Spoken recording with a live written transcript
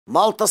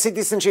Malta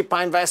Citizenship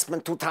by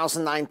Investment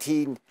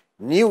 2019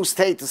 new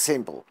status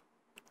symbol.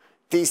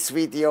 This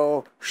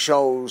video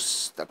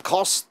shows the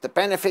cost, the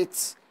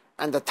benefits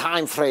and the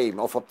time frame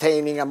of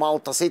obtaining a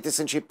Malta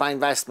Citizenship by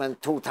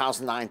Investment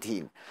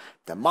 2019.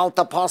 The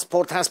Malta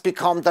passport has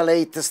become the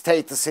latest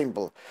status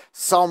symbol.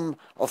 Some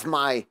of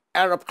my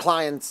Arab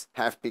clients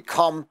have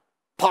become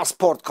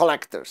passport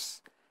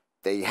collectors.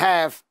 They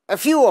have a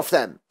few of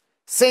them.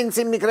 Since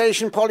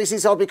immigration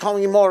policies are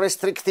becoming more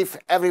restrictive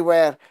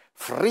everywhere,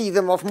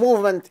 freedom of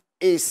movement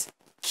is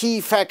key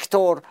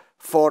factor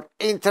for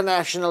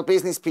international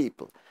business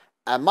people.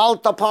 A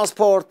Malta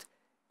passport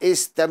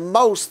is the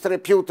most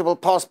reputable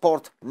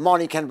passport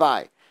money can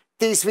buy.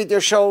 This video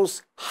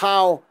shows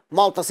how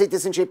Malta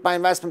Citizenship by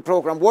Investment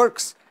program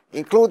works,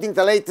 including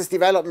the latest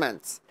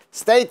developments.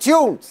 Stay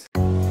tuned!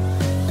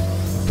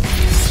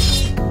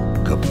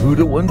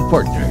 Caputo and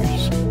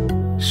Partners,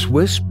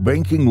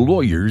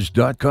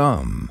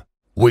 SwissBankingLawyers.com.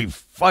 We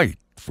fight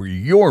for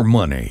your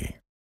money.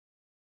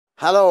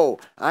 Hello,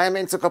 I am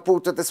Enzo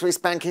Caputo, the Swiss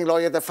banking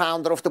lawyer, the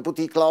founder of the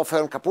boutique law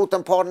firm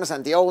Caputo & Partners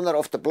and the owner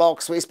of the blog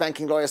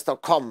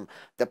SwissBankingLawyers.com,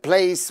 the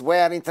place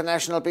where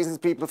international business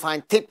people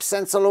find tips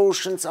and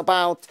solutions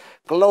about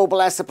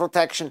global asset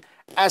protection,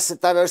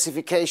 asset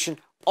diversification,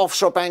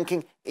 offshore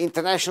banking,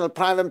 international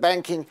private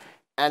banking,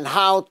 and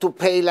how to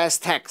pay less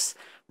tax.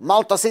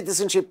 Malta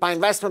Citizenship by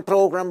Investment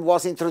program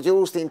was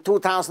introduced in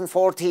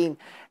 2014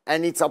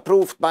 and it's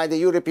approved by the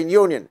European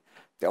Union.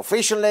 The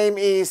official name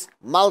is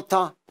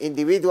Malta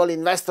Individual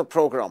Investor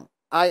Program,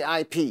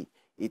 IIP.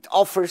 It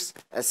offers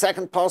a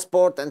second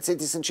passport and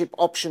citizenship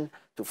option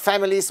to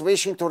families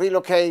wishing to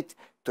relocate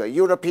to a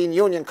European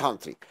Union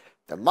country.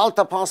 The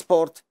Malta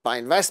passport by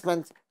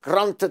investment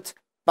granted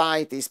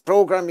by this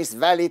program is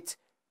valid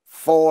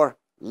for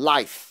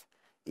life.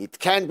 It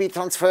can be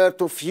transferred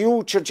to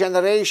future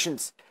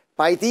generations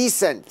by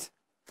descent.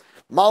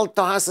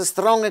 Malta has a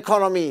strong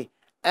economy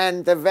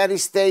and a very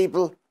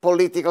stable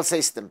political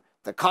system.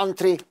 The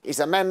country is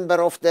a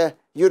member of the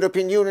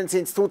European Union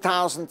since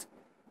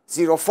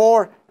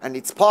 2004 and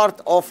it's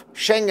part of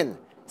Schengen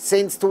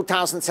since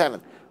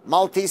 2007.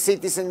 Maltese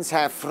citizens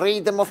have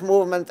freedom of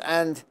movement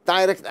and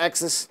direct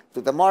access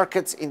to the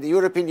markets in the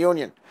European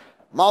Union.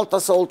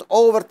 Malta sold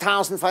over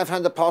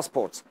 1,500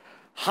 passports.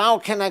 How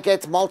can I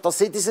get Malta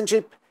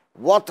citizenship?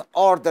 What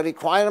are the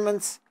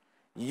requirements?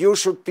 You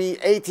should be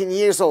 18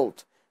 years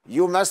old.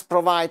 You must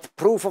provide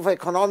proof of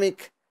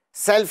economic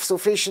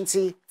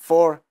self-sufficiency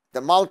for the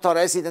Malta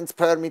residence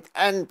permit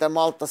and the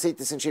Malta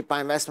Citizenship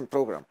by Investment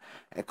program.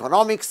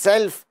 Economic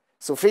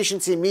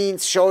self-sufficiency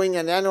means showing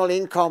an annual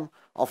income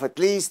of at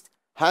least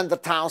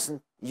 100,000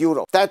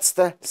 euros. That's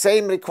the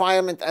same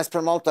requirement as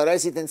per Malta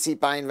residency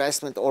by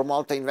investment or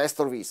Malta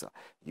investor visa.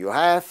 You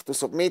have to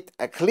submit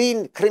a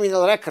clean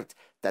criminal record.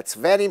 That's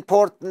very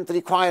important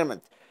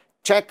requirement.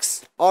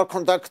 Checks are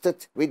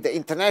conducted with the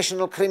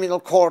International Criminal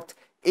Court,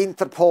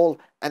 Interpol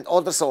and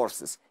other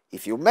sources.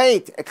 If you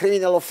made a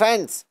criminal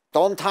offense,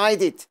 don't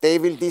hide it. They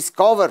will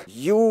discover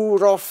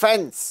your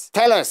offense.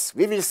 Tell us,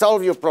 we will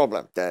solve your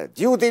problem. The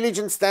due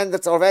diligence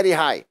standards are very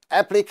high.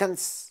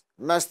 Applicants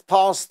must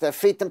pass the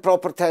fit and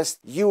proper test.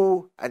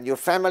 You and your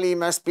family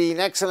must be in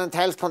excellent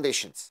health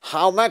conditions.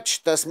 How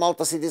much does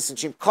Malta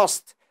citizenship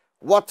cost?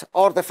 What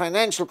are the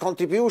financial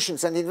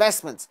contributions and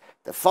investments?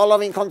 The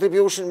following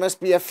contribution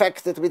must be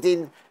effected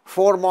within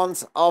 4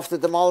 months after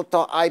the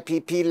Malta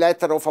IPP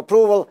letter of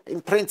approval in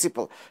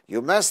principle.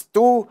 You must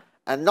do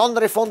a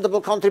non-refundable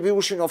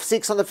contribution of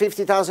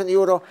 650,000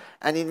 euro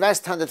and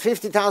invest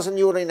 150,000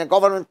 euro in a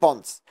government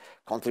bonds.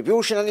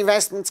 Contribution and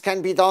investments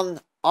can be done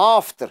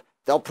after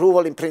the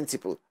approval in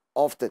principle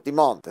of the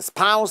demand. The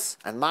spouse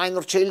and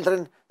minor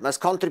children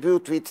must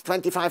contribute with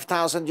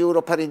 25,000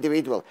 euro per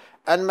individual.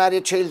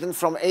 Unmarried children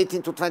from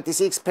 18 to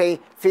 26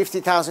 pay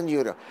 50,000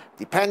 euro.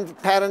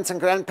 Dependent parents and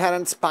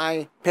grandparents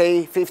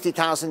pay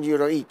 50,000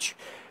 euro each.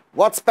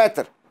 What's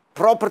better,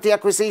 property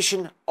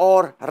acquisition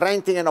or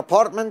renting an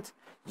apartment?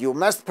 You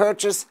must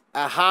purchase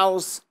a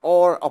house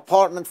or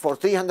apartment for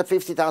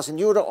 350,000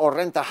 euro or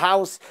rent a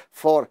house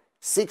for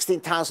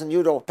 16,000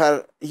 euro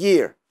per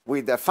year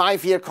with a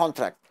 5-year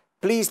contract.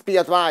 Please be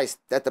advised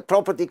that the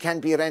property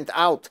can be rent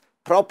out.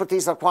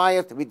 Properties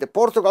acquired with the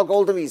Portugal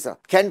Golden Visa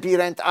can be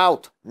rent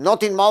out,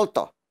 not in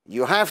Malta.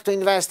 You have to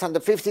invest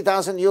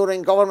 150,000 euro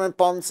in government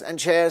bonds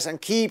and shares and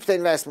keep the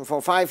investment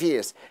for 5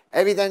 years.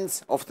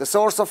 Evidence of the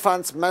source of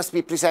funds must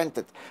be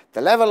presented.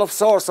 The level of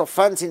source of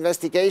funds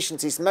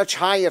investigations is much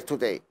higher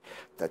today.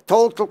 The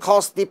total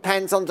cost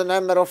depends on the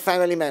number of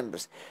family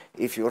members.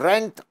 If you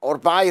rent or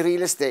buy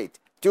real estate,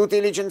 due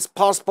diligence,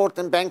 passport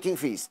and banking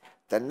fees,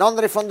 the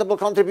non-refundable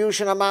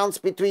contribution amounts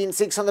between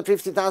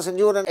 650,000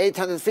 euro and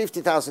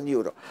 850,000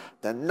 euro.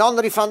 The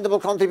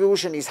non-refundable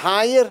contribution is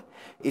higher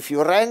if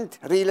you rent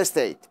real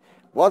estate.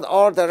 What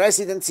are the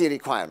residency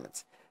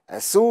requirements?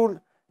 As soon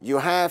you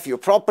have your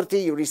property,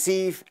 you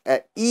receive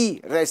an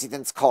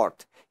e-residence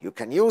card. You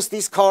can use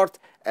this card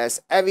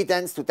as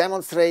evidence to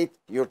demonstrate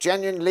your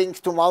genuine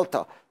link to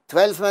Malta.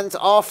 12 months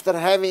after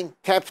having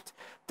kept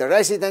the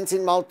residence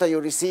in Malta,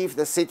 you receive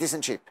the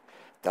citizenship.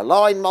 The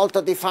law in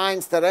Malta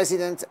defines the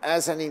resident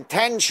as an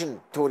intention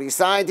to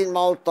reside in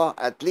Malta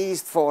at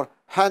least for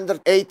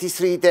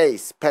 183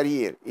 days per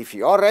year. If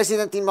you are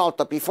resident in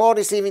Malta before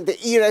receiving the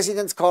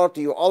e-residence card,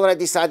 you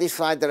already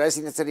satisfied the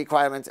residency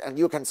requirements and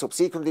you can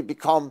subsequently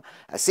become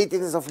a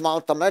citizen of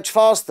Malta much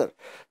faster.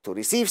 To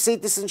receive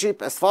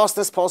citizenship as fast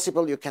as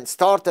possible, you can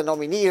start a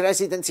nominee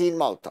residency in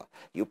Malta.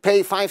 You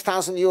pay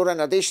 €5,000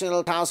 and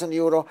additional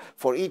 €1,000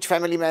 for each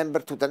family member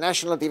to the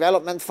National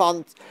Development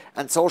Fund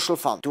and Social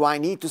Fund. Do I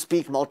need to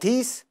speak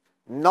Maltese?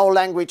 No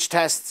language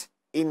tests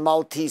in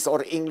Maltese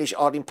or English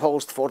are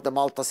imposed for the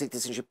Malta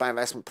Citizenship by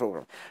Investment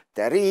Program.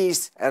 There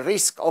is a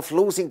risk of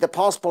losing the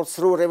passport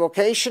through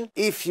revocation.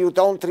 If you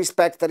don't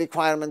respect the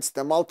requirements,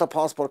 the Malta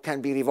passport can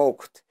be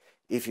revoked.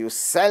 If you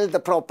sell the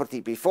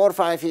property before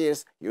 5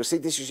 years, your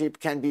citizenship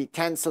can be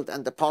cancelled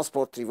and the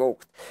passport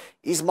revoked.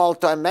 Is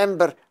Malta a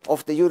member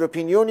of the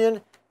European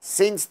Union?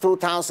 Since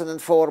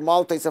 2004,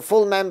 Malta is a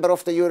full member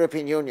of the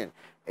European Union.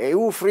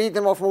 EU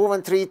freedom of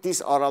movement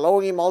treaties are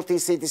allowing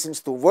Maltese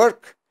citizens to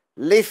work,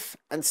 live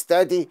and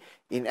study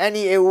in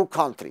any EU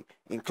country,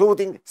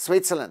 including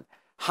Switzerland.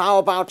 How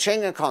about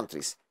Schengen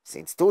countries?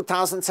 Since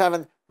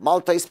 2007,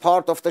 Malta is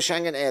part of the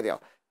Schengen area.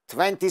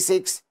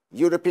 26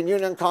 European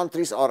Union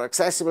countries are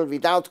accessible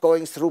without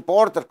going through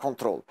border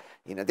control.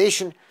 In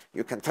addition,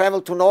 you can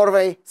travel to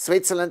Norway,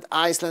 Switzerland,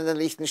 Iceland and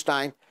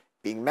Liechtenstein,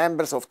 being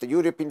members of the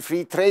European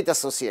Free Trade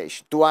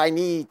Association. Do I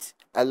need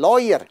a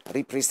lawyer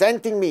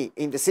representing me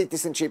in the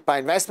Citizenship by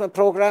Investment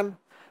Program?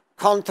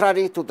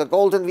 Contrary to the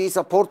Golden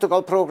Visa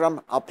Portugal program,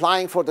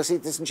 applying for the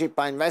Citizenship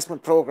by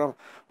Investment Program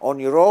on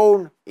your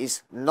own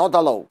is not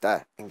allowed.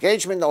 The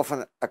engagement of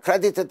an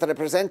accredited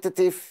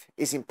representative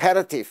is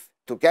imperative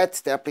to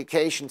get the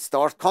application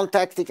started.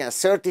 Contacting a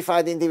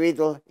certified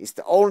individual is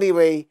the only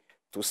way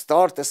to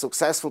start a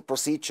successful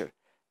procedure.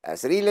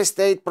 As real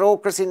estate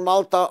brokers in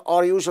Malta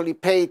are usually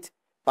paid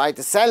by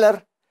the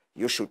seller,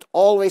 you should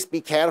always be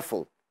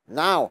careful.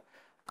 Now,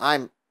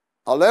 I'm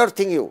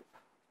alerting you.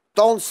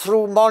 Don't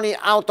throw money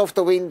out of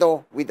the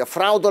window with a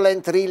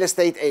fraudulent real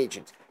estate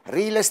agent.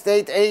 Real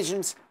estate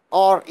agents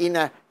are in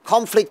a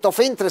conflict of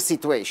interest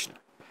situation.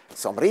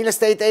 Some real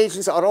estate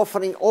agents are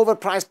offering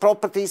overpriced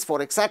properties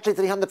for exactly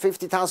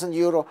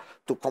 €350,000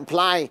 to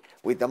comply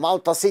with the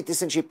Malta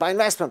Citizenship by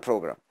Investment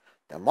Program.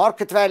 The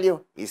market value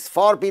is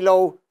far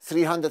below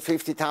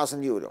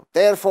 €350,000.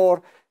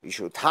 Therefore, you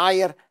should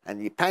hire an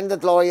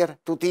independent lawyer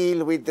to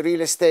deal with the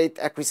real estate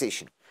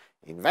acquisition.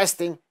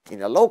 Investing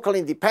in a local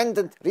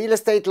independent real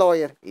estate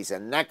lawyer is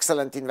an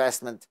excellent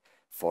investment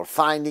for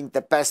finding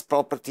the best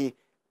property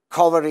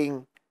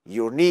covering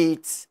your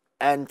needs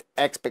and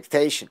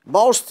expectations.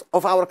 Most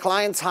of our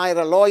clients hire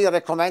a lawyer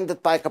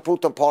recommended by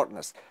Caputo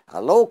Partners. A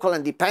local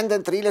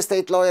independent real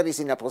estate lawyer is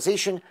in a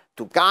position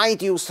to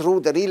guide you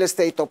through the real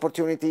estate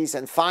opportunities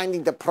and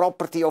finding the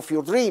property of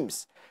your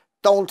dreams.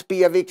 Don't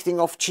be a victim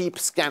of cheap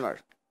scammers.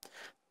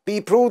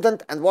 Be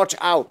prudent and watch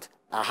out.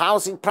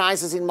 Housing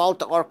prices in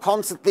Malta are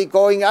constantly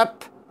going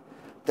up.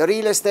 The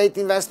real estate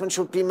investment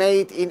should be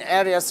made in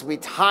areas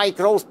with high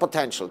growth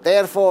potential.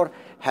 Therefore,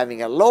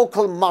 having a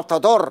local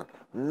matador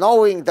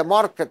knowing the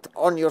market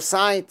on your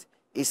side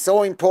is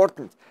so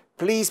important.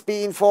 Please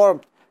be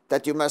informed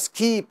that you must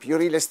keep your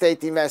real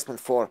estate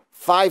investment for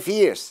 5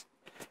 years.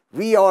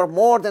 We are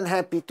more than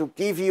happy to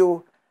give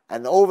you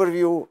an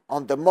overview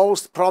on the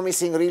most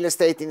promising real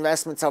estate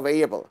investments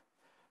available.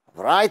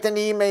 Write an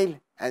email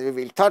and we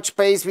will touch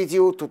base with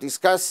you to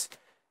discuss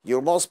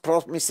your most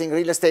promising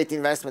real estate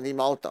investment in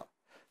Malta.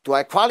 Do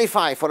I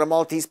qualify for a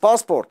Maltese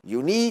passport?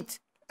 You need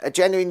a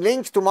genuine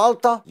link to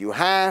Malta. You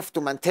have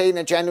to maintain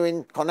a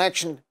genuine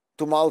connection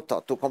to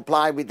Malta to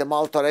comply with the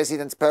Malta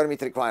residence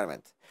permit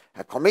requirement.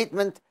 A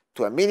commitment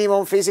to a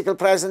minimum physical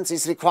presence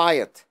is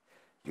required.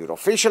 Your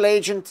official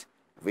agent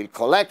will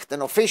collect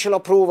an official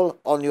approval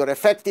on your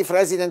effective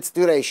residence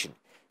duration.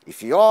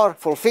 If you are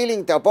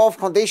fulfilling the above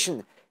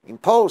condition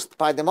imposed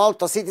by the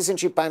Malta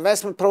Citizenship by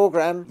Investment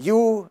Program,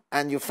 you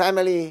and your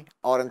family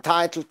are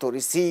entitled to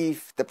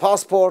receive the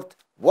passport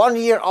 1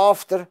 year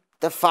after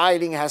the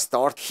filing has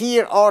started.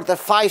 Here are the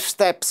 5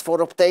 steps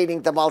for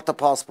obtaining the Malta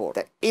passport.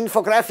 The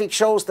infographic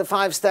shows the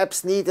 5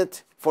 steps needed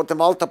for the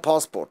Malta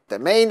passport. The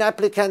main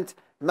applicant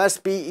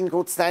must be in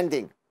good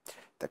standing.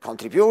 The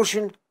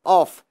contribution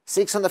of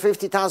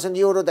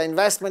 €650,000, the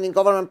investment in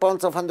government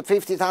bonds of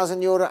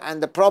 €150,000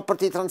 and the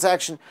property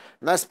transaction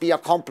must be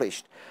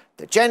accomplished.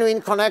 The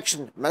genuine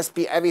connection must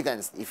be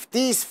evidenced. If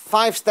these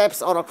 5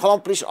 steps are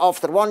accomplished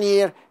after 1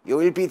 year, you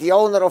will be the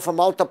owner of a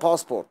Malta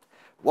passport.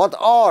 What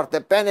are the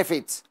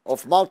benefits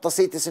of Malta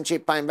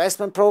Citizenship by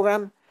Investment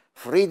Program?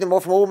 Freedom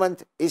of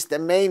movement is the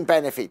main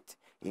benefit.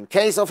 In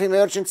case of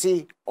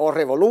emergency or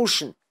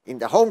revolution in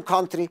the home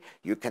country,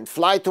 you can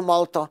fly to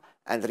Malta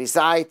and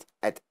reside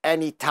at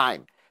any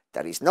time.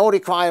 There is no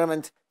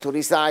requirement to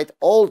reside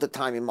all the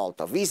time in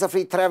Malta.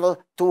 Visa-free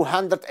travel to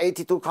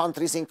 182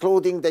 countries,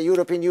 including the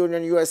European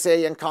Union,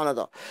 USA and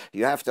Canada.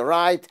 You have the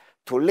right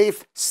to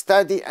live,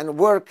 study and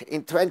work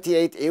in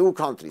 28 EU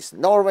countries.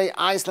 Norway,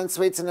 Iceland,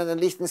 Switzerland and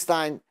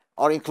Liechtenstein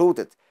are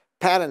included.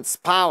 parents,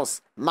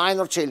 spouse,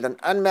 minor children,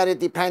 unmarried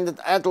dependent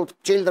adult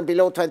children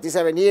below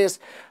 27 years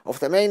of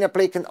the main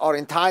applicant are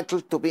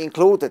entitled to be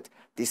included.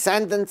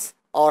 Descendants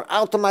are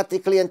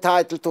automatically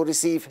entitled to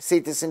receive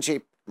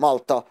citizenship.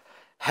 Malta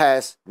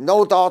has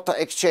no data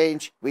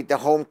exchange with the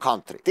home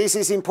country. This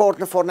is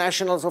important for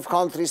nationals of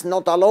countries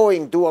not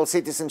allowing dual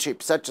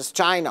citizenship, such as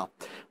China.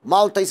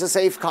 Malta is a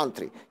safe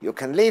country. You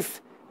can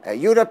live a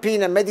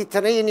European and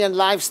Mediterranean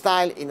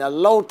lifestyle in a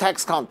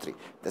low-tax country.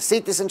 The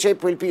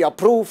citizenship will be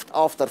approved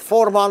after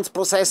 4 months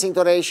processing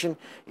duration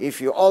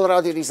if you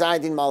already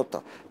reside in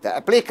Malta. The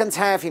applicants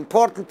have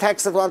important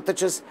tax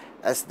advantages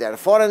as their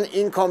foreign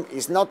income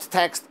is not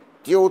taxed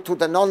due to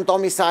the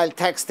non-domicile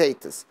tax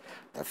status.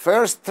 The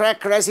first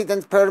track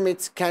resident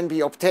permits can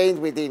be obtained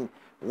within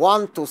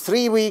 1 to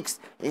 3 weeks,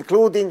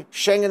 including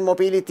Schengen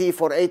mobility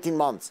for 18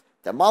 months.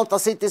 The Malta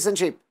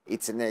Citizenship,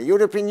 it's a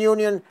European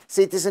Union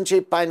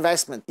citizenship by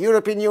investment.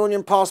 European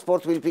Union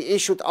passport will be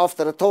issued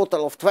after a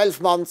total of 12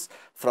 months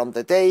from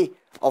the day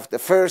of the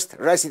first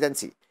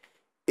residency.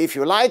 If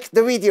you like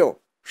the video,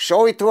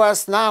 show it to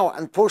us now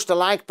and push the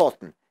like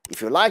button.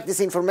 If you like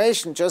this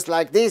information just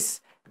like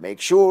this,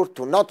 make sure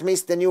to not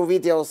miss the new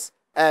videos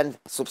and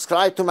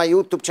subscribe to my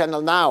YouTube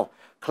channel now.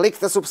 Click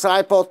the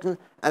subscribe button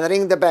and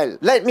ring the bell.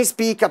 Let me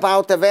speak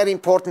about a very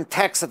important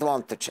tax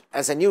advantage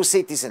as a new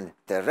citizen,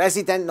 the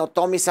resident not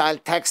domicile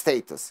tax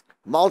status.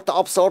 Malta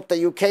absorbed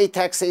the UK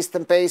tax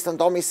system based on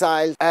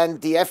domicile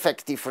and the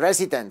effective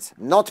residence,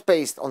 not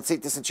based on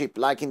citizenship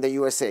like in the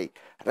USA.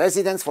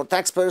 Residence for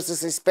tax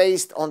purposes is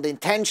based on the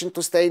intention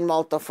to stay in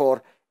Malta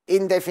for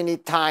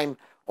indefinite time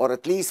or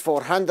at least for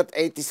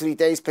 183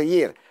 days per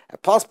year. A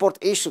passport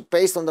issued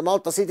based on the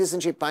Malta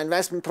Citizenship by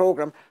Investment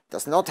Program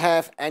does not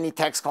have any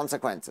tax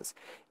consequences.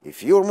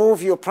 If you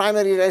move your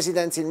primary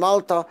residence in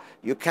Malta,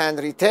 you can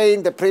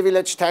retain the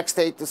privileged tax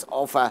status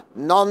of a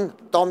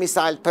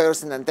non-domiciled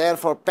person and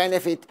therefore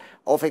benefit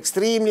of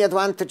extremely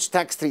advantaged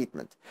tax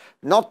treatment.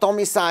 Not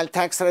domiciled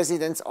tax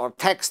residents are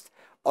taxed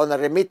on a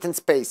remittance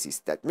basis.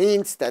 That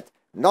means that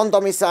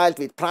non-domiciled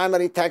with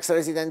primary tax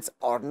residents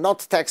are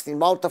not taxed in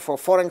Malta for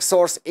foreign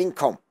source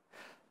income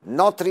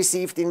not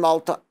received in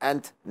Malta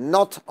and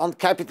not on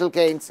capital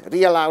gains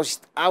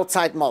realized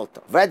outside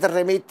Malta, whether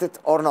remitted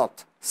or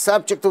not.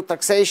 Subject to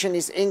taxation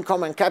is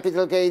income and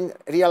capital gain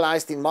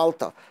realized in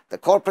Malta. The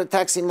corporate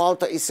tax in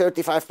Malta is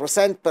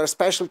 35% per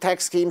special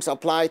tax schemes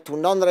applied to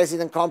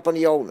non-resident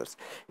company owners.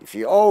 If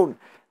you own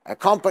a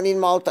company in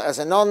Malta as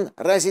a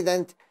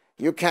non-resident,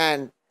 you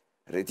can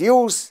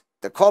reduce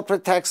the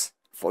corporate tax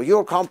for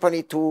your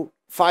company to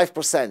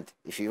 5%.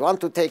 If you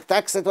want to take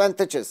tax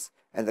advantages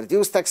and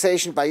reduce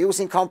taxation by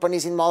using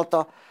companies in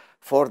Malta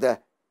for the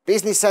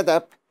business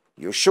setup,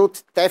 you should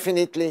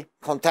definitely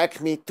contact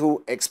me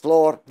to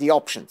explore the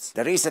options.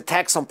 There is a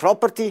tax on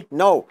property?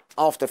 No.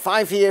 After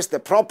 5 years, the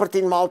property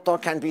in Malta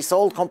can be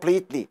sold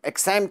completely,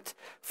 exempt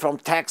from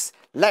tax.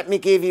 Let me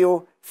give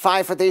you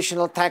 5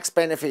 additional tax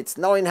benefits.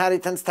 No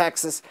inheritance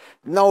taxes,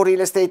 no real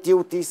estate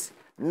duties,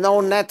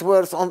 no net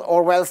worth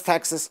or wealth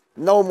taxes,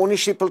 no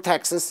municipal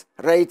taxes,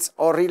 rates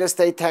or real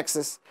estate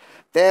taxes.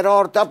 There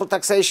are double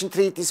taxation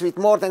treaties with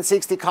more than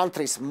 60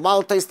 countries.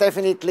 Malta is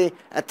definitely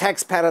a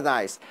tax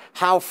paradise.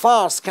 How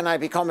fast can I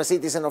become a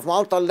citizen of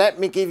Malta? Let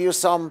me give you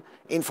some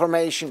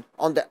information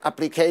on the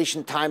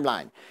application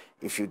timeline.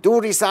 If you do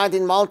reside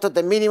in Malta,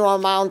 the minimum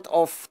amount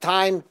of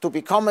time to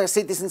become a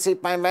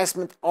citizenship by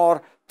investment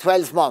are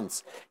 12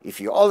 months. If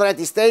you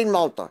already stay in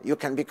Malta, you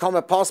can become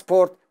a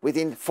passport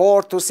within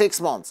 4 to 6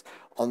 months.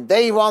 On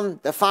day 1,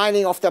 the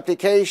filing of the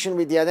application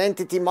with the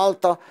identity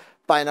Malta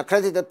by an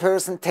accredited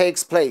person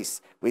takes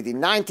place. Within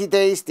 90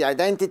 days, the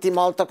Identity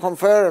Malta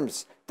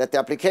confirms that the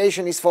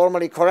application is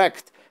formally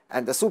correct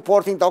and the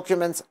supporting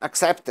documents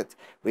accepted.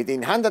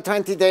 Within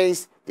 120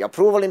 days, the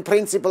approval in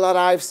principle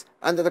arrives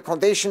under the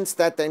conditions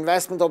that the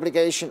investment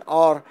obligation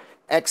are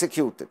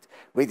executed.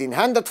 Within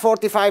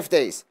 145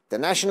 days, the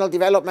National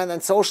Development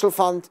and Social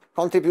Fund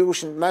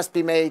contribution must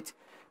be made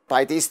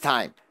by this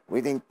time.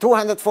 Within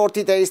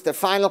 240 days, the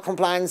final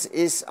compliance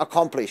is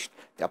accomplished.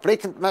 The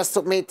applicant must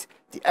submit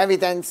the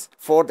evidence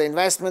for the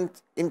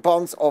investment in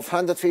bonds of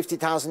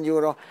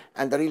 €150,000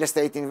 and the real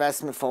estate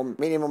investment for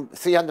minimum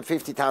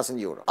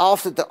 €350,000.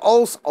 After the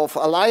oath of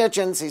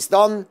allegiance is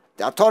done,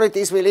 the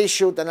authorities will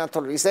issue the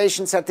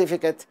naturalization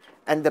certificate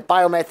and the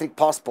biometric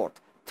passport.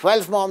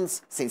 12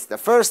 months since the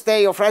first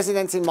day of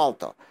residence in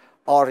Malta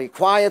are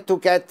required to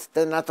get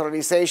the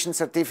naturalization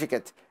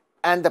certificate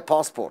and the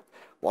passport.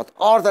 What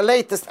are the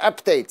latest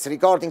updates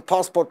regarding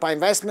passport by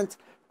investment?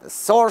 The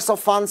source of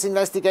funds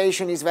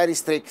investigation is very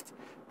strict.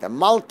 The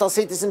Malta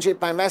Citizenship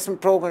by Investment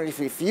Program is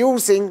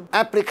refusing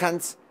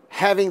applicants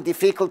having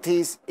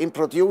difficulties in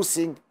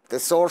producing the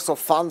source of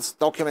funds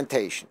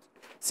documentation.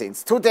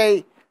 Since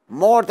today,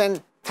 more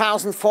than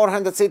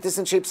 1,400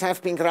 citizenships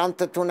have been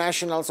granted to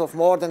nationals of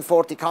more than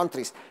 40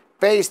 countries.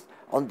 Based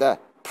on the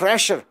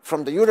pressure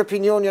from the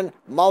European Union,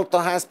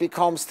 Malta has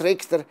become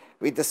stricter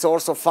with the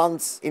source of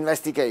funds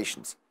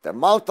investigations. The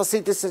Malta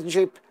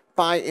Citizenship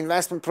by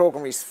Investment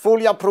Program is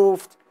fully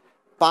approved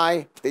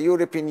by the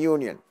European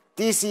Union.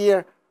 This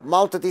year,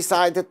 Malta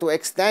decided to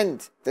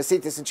extend the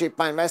Citizenship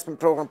by Investment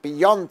program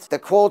beyond the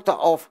quota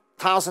of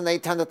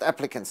 1,800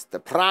 applicants. The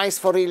price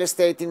for real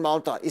estate in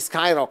Malta is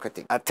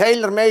skyrocketing. A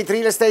tailor-made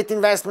real estate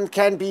investment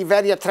can be a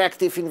very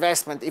attractive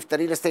investment if the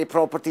real estate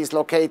property is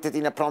located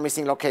in a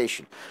promising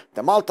location.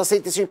 The Malta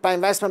Citizenship by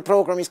Investment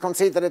program is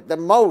considered the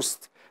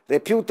most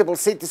reputable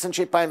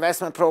citizenship by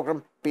investment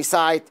program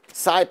beside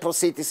Cyprus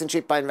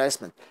Citizenship by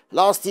Investment.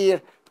 Last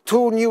year,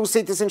 2 new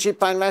citizenship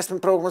by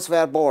investment programs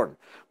were born.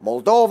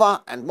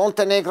 Moldova and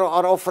Montenegro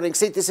are offering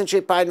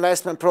citizenship by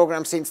investment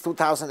programs since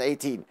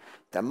 2018.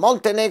 The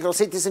Montenegro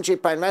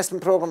Citizenship by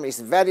Investment program is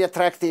very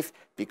attractive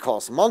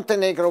because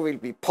Montenegro will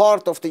be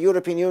part of the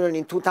European Union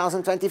in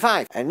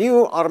 2025. A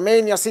new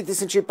Armenia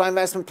Citizenship by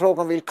Investment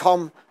program will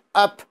come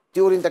up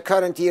during the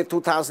current year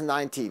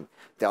 2019.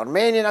 The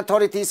Armenian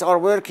authorities are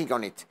working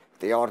on it.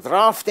 They are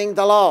drafting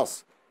the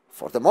laws.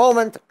 For the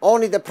moment,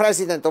 only the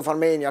president of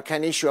Armenia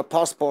can issue a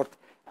passport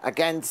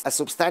against a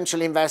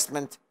substantial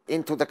investment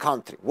into the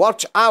country.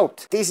 Watch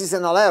out! This is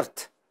an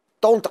alert.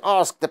 Don't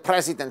ask the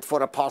president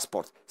for a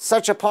passport.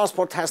 Such a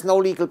passport has no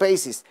legal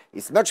basis.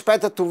 It's much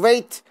better to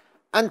wait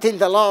until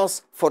the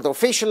laws for the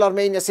official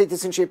Armenia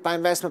Citizenship by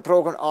Investment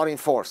program are in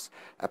force.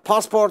 A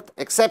passport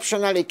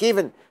exceptionally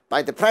given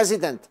by the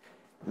president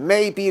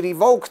may be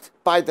revoked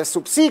by the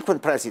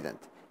subsequent president.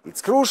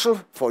 It's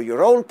crucial for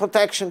your own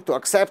protection to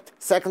accept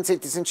second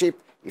citizenship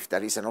if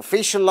there is an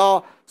official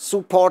law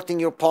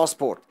supporting your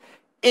passport.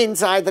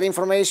 Insider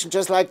information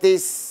just like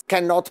this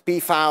cannot be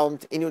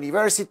found in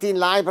university,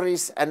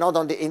 libraries and not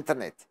on the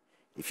internet.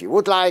 If you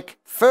would like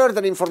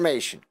further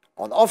information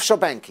on offshore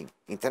banking,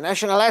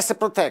 international asset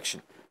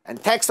protection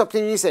and tax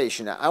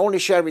optimization I only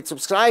share with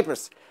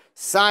subscribers,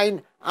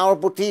 sign our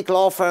boutique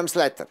law firm's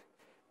letter.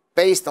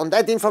 Based on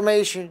that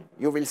information,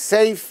 you will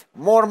save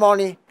more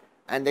money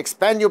and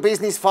expand your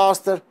business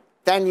faster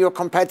than your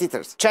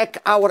competitors.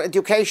 Check our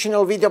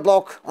educational video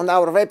blog on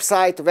our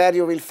website where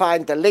you will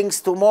find the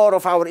links to more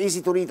of our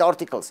easy-to-read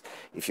articles.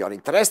 If you are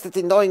interested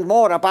in knowing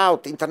more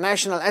about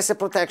international asset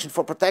protection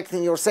for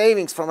protecting your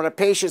savings from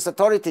rapacious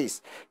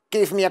authorities,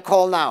 give me a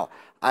call now.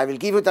 I will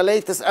give you the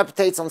latest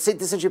updates on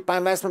citizenship by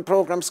investment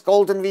programs,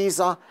 golden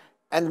visa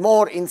and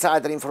more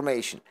insider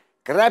information.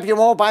 Grab your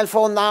mobile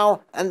phone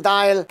now and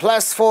dial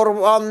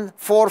 +41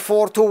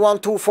 4421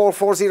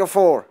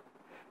 24404.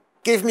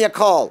 Give me a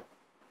call.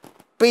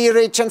 Be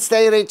rich and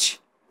stay rich.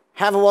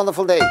 Have a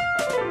wonderful day.